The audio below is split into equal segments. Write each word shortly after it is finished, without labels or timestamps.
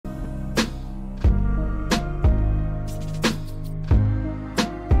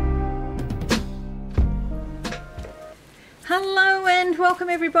Hello and welcome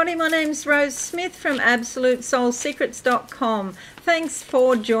everybody. My name's Rose Smith from AbsoluteSoulSecrets.com. Thanks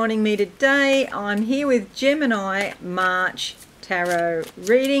for joining me today. I'm here with Gemini March Tarot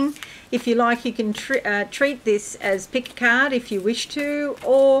reading. If you like, you can treat this as pick a card if you wish to,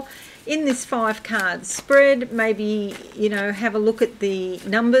 or in this 5-card spread, maybe, have a look at the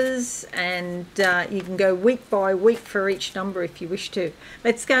numbers and you can go week by week for each number if you wish to.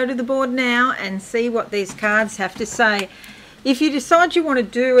 Let's go to the board now and see what these cards have to say. If you decide you want to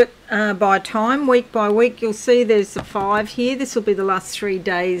do it by time, week by week, you'll see there's a 5 here. This will be the last 3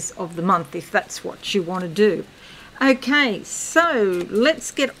 days of the month if that's what you want to do. Okay, so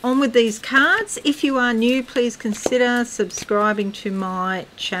let's get on with these cards. If you are new, please consider subscribing to my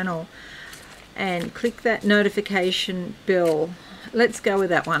channel and click that notification bell. Let's go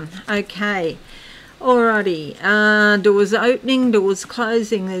with that one. Okay, alrighty. Doors opening, doors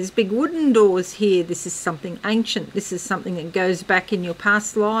closing. There's big wooden doors here. This is something ancient. This is something that goes back in your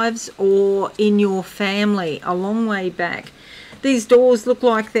past lives or in your family a long way back. These doors look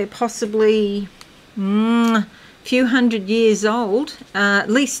like they're possibly few hundred years old, at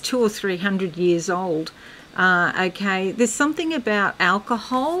least 200 or 300 years old. Okay, there's something about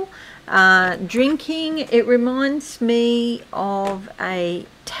alcohol, drinking. It reminds me of a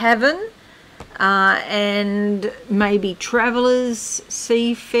tavern and maybe travelers,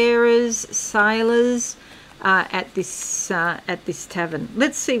 seafarers, sailors at this tavern.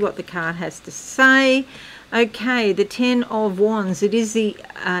 Let's see what the card has to say. Okay, the 10 of Wands. It is the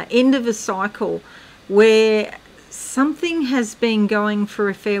end of a cycle where something has been going for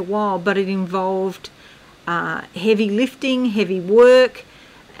a fair while, but it involved heavy lifting, heavy work,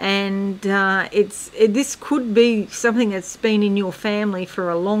 and this could be something that's been in your family for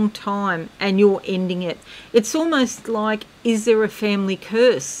a long time and you're ending it. It's almost like, is there a family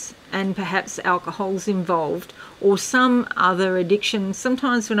curse? And perhaps alcohol's involved or some other addiction.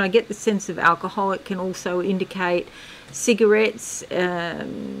 Sometimes when I get the sense of alcohol, it can also indicate cigarettes,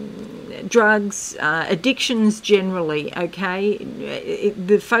 drugs, addictions generally. Okay,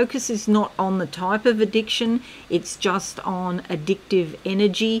 the focus is not on the type of addiction, it's just on addictive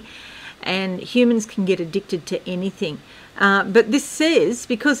energy, and humans can get addicted to anything. But this says,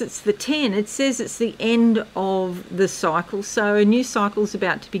 because it's the 10, it says it's the end of the cycle, so a new cycle is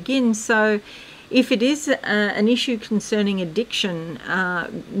about to begin. So if it is an issue concerning addiction,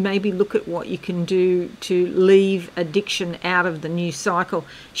 maybe look at what you can do to leave addiction out of the new cycle.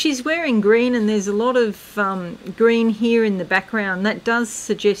 She's wearing green, and there's a lot of green here in the background. That does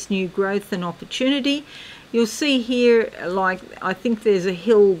suggest new growth and opportunity. You'll see here, like, I think there's a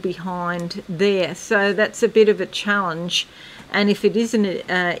hill behind there, so that's a bit of a challenge. And if it is an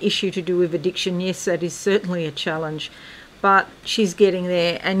issue to do with addiction, yes, that is certainly a challenge. But she's getting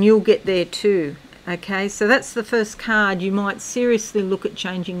there, and you'll get there too. Okay, so that's the first card. You might seriously look at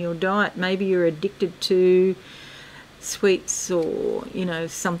changing your diet. Maybe you're addicted to sweets or,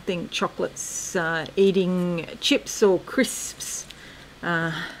 something, chocolates, eating chips or crisps.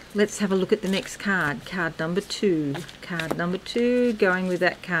 Let's have a look at the next card. Card number 2. Card number 2, going with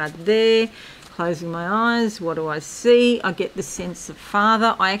that card there. Closing my eyes, what do I see? I get the sense of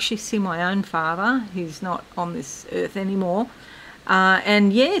father. I actually see my own father, who's not on this earth anymore.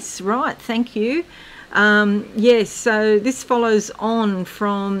 And yes, right, thank you. Yes, so this follows on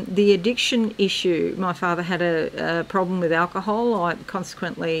from the addiction issue. My father had a problem with alcohol.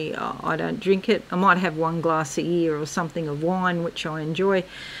 Consequently, I don't drink it. I might have 1 glass a year or something of wine, which I enjoy.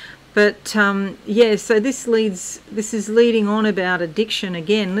 But yeah, so this is leading on about addiction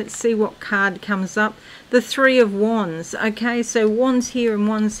again. Let's see what card comes up. The 3 of Wands. Okay, so Wands here and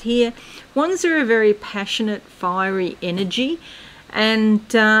Wands here. Wands are a very passionate, fiery energy. And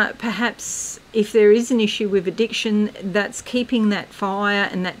perhaps if there is an issue with addiction, that's keeping that fire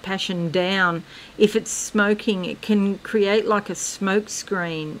and that passion down. If it's smoking, it can create like a smoke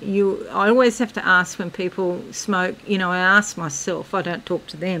screen. I always have to ask when people smoke, I ask myself, I don't talk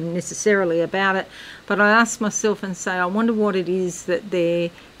to them necessarily about it, but I ask myself and say, I wonder what it is that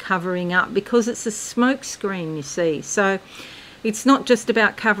they're covering up, because it's a smoke screen, you see. So it's not just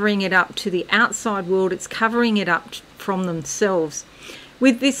about covering it up to the outside world, it's covering it up from themselves.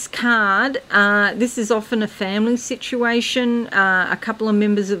 With this card, this is often a family situation, a couple of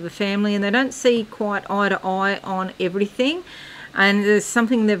members of the family, and they don't see quite eye to eye on everything, and there's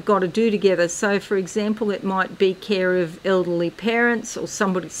something they've got to do together. So for example, it might be care of elderly parents, or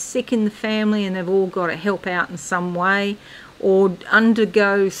somebody's sick in the family and they've all got to help out in some way, or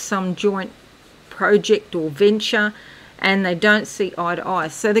undergo some joint project or venture, and they don't see eye to eye.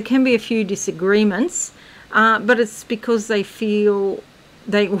 So there can be a few disagreements, but it's because they feel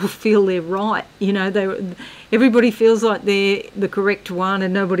they all feel they're right. You know, everybody feels like they're the correct one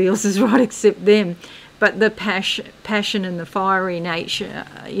and nobody else is right except them. But the passion and the fiery nature,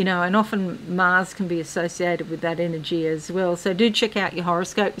 you know, and often Mars can be associated with that energy as well. So do check out your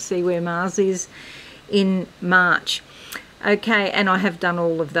horoscope to see where Mars is in March. Okay, and I have done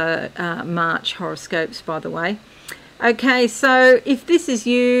all of the March horoscopes, by the way. Okay, so if this is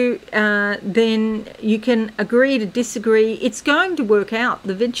you, then you can agree to disagree. It's going to work out.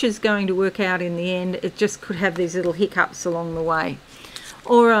 The venture's going to work out in the end. It just could have these little hiccups along the way.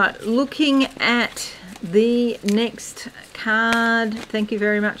 All right, looking at the next card. Thank you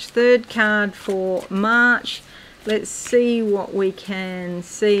very much. Third card for March. Let's see what we can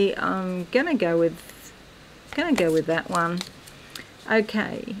see. I'm gonna go with that one.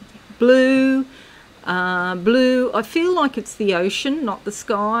 Okay, blue. Blue, I feel like it's the ocean, not the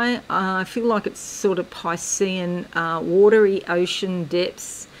sky. I feel like it's sort of Piscean, watery ocean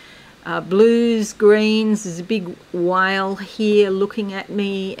depths. Blues, greens, there's a big whale here looking at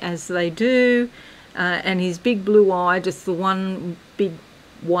me as they do. And his big blue eye, just the one big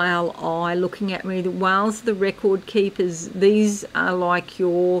whale eye looking at me. The whales are the record keepers. These are like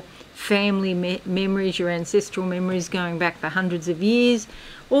your family memories, your ancestral memories going back for hundreds of years.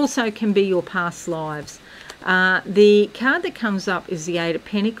 Also can be your past lives. The card that comes up is the Eight of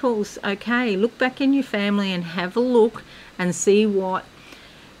Pentacles. Okay, look back in your family and have a look and see what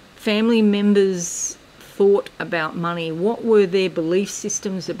family members thought about money. What were their belief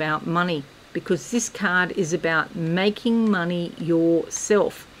systems about money? Because this card is about making money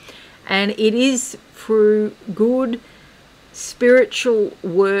yourself. And it is through good spiritual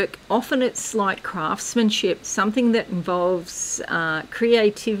work. Often it's like craftsmanship, something that involves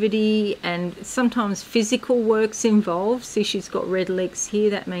creativity, and sometimes physical work's involved. See, she's got red legs here.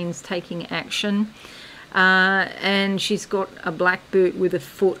 That means taking action. And she's got a black boot with a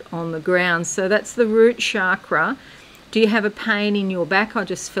foot on the ground. So that's the root chakra. Do you have a pain in your back? I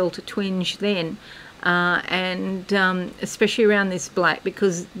just felt a twinge then. Especially around this black,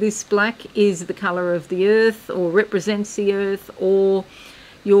 because this black is the colour of the earth, or represents the earth, or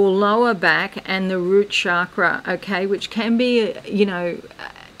your lower back and the root chakra, okay, which can be, you know,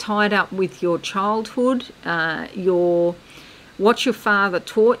 tied up with your childhood, what your father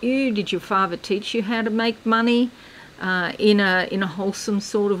taught you. Did your father teach you how to make money in a wholesome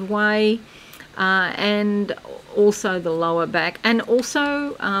sort of way? And also the lower back, and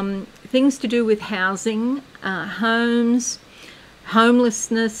also things to do with housing, homes,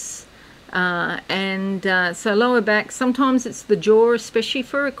 homelessness, so lower back. Sometimes it's the jaw, especially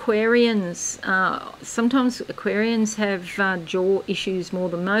for Aquarians. Sometimes Aquarians have jaw issues more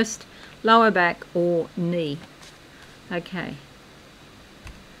than most. Lower back or knee. Okay.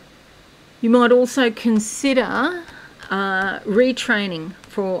 You might also consider retraining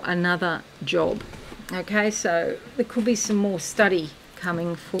for another job. Okay, so there could be some more study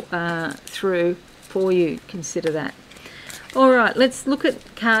coming through for you. Consider that. All right, let's look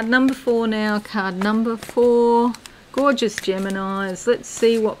at card number 4 now. Card number 4, gorgeous Geminis. Let's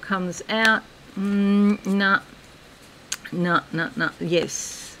see what comes out. No.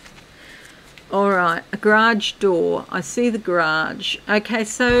 Yes. All right, a garage door. I see the garage. Okay,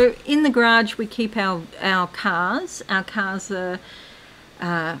 so in the garage we keep our cars. Our cars are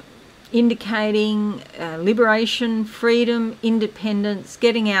indicating liberation, freedom, independence,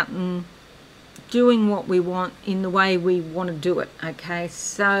 getting out and doing what we want in the way we want to do it. Okay,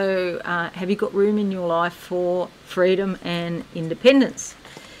 so have you got room in your life for freedom and independence?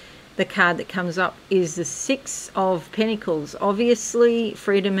 The card that comes up is the Six of Pentacles. Obviously,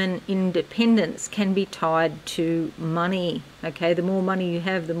 freedom and independence can be tied to money. Okay, the more money you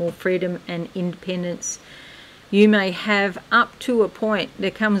have, the more freedom and independence you may have, up to a point.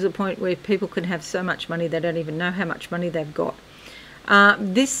 There comes a point where people can have so much money they don't even know how much money they've got.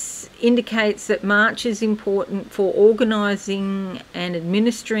 This indicates that March is important for organising and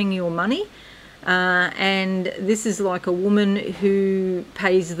administering your money. And this is like a woman who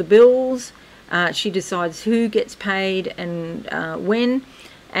pays the bills. She decides who gets paid and when.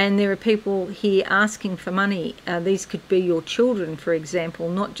 And there are people here asking for money. These could be your children, for example,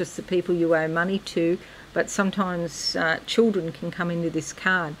 not just the people you owe money to, but sometimes children can come into this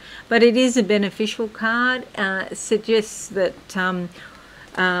card. But it is a beneficial card. It suggests that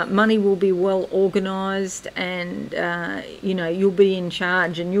money will be well organised, and you know, you'll be in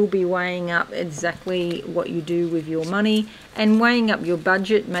charge, and you'll be weighing up exactly what you do with your money and weighing up your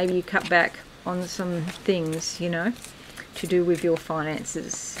budget. Maybe you cut back on some things, you know, to do with your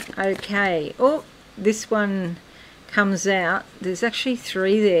finances. Okay, oh, this one comes out. There's actually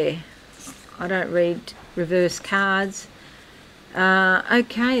 3 there. I don't read reverse cards.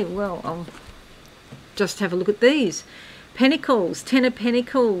 Okay, well, I'll just have a look at these. Pentacles, Ten of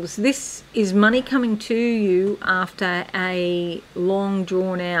Pentacles. This is money coming to you after a long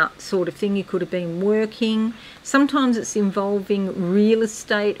drawn out sort of thing. You could have been working. Sometimes it's involving real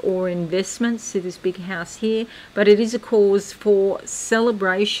estate or investments. See this big house here, but it is a cause for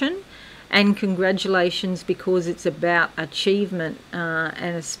celebration and congratulations, because it's about achievement,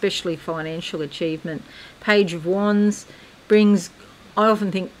 and especially financial achievement. Page of Wands brings, I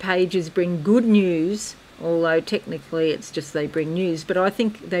often think pages bring good news, although technically it's just they bring news, but I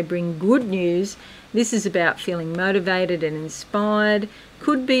think they bring good news. This is about feeling motivated and inspired.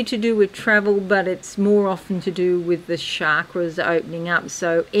 Could be to do with travel, but it's more often to do with the chakras opening up.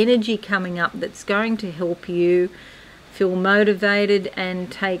 So energy coming up that's going to help you feel motivated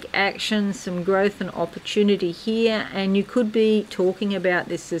and take action, some growth and opportunity here. And you could be talking about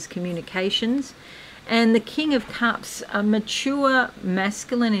this as communications. And the King of Cups, a mature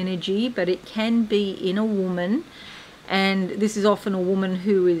masculine energy, but it can be in a woman. And this is often a woman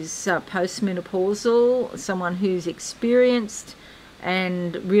who is postmenopausal, someone who's experienced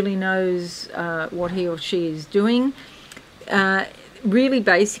and really knows what he or she is doing. Really,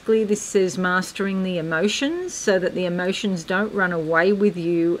 basically, this says mastering the emotions so that the emotions don't run away with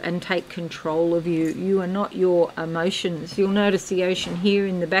you and take control of you. You are not your emotions. You'll notice the ocean here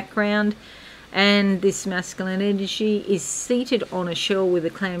in the background. And this masculine energy is seated on a shell with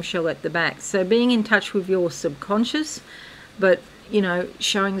a clamshell at the back. So being in touch with your subconscious, but, you know,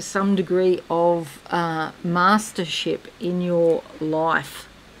 showing some degree of mastership in your life.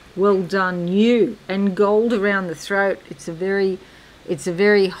 Well done, you. And gold around the throat. It's a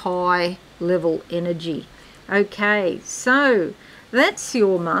very high level energy. Okay, so that's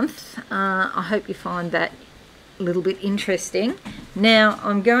your month. I hope you find that a little bit interesting. Now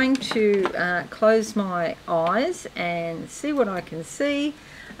I'm going to close my eyes and see what I can see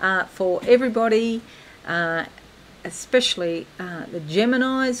for everybody, especially the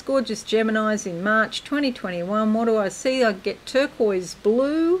Geminis, gorgeous Geminis in March 2021. What do I see? I get turquoise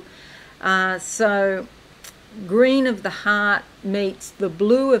blue, so green of the heart meets the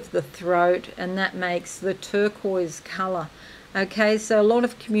blue of the throat, and that makes the turquoise color. Okay, so a lot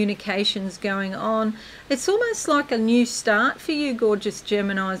of communications going on. It's almost like a new start for you, gorgeous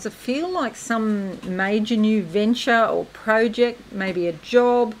Geminis. I feel like some major new venture or project, maybe a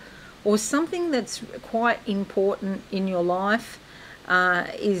job or something that's quite important in your life,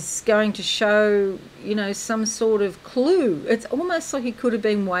 is going to show, you know, some sort of clue. It's almost like you could have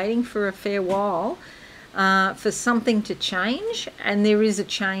been waiting for a fair while for something to change, and there is a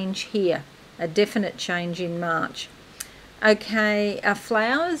change here, a definite change in March. Okay,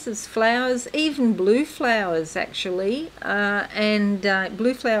 flowers, there's flowers, even blue flowers actually, and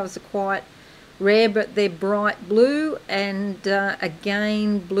blue flowers are quite rare, but they're bright blue, and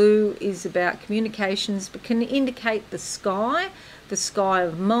again, blue is about communications, but can indicate the sky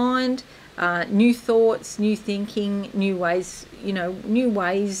of mind, new thoughts, new thinking, new ways, you know, new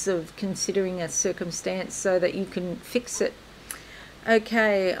ways of considering a circumstance so that you can fix it.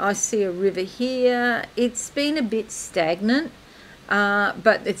 Okay, I see a river here. It's been a bit stagnant,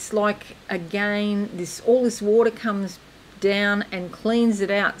 but it's like, again, all this water comes down and cleans it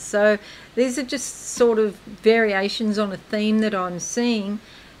out. So these are just sort of variations on a theme that I'm seeing.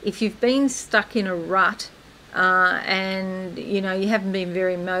 If you've been stuck in a rut and, you know, you haven't been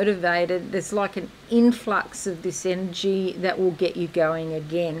very motivated, there's like an influx of this energy that will get you going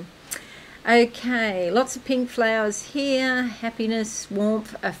again. Okay, lots of pink flowers here, happiness,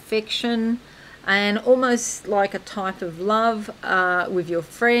 warmth, affection, and almost like a type of love with your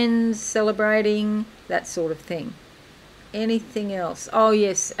friends, celebrating, that sort of thing. Anything else? Oh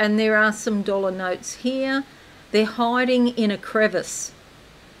yes, and there are some dollar notes here. They're hiding in a crevice.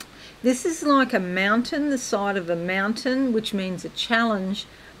 This is like a mountain, the side of a mountain, which means a challenge.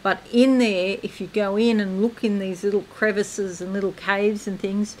 But in there, if you go in and look in these little crevices and little caves and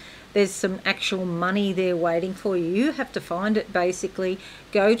things, there's some actual money there waiting for you. You have to find it, basically.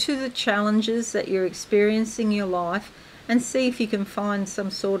 Go to the challenges that you're experiencing in your life and see if you can find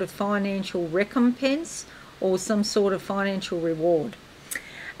some sort of financial recompense or some sort of financial reward.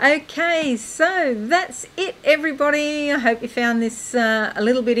 Okay, so that's it, everybody. I hope you found this a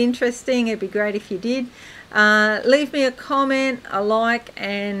little bit interesting. It'd be great if you did. Leave me a comment, a like,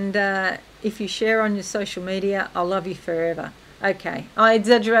 and if you share on your social media, I'll love you forever. Okay, I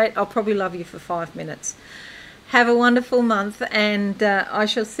exaggerate. I'll probably love you for 5 minutes. Have a wonderful month, and I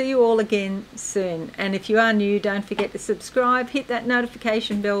shall see you all again soon. And if you are new, don't forget to subscribe. Hit that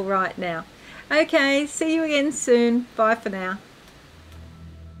notification bell right now. Okay, see you again soon. Bye for now.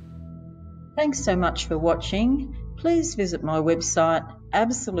 Thanks so much for watching. please visit my website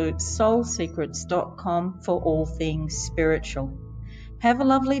absolutesoulsecrets.com for all things spiritual. Have a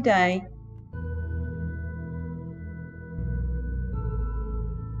lovely day.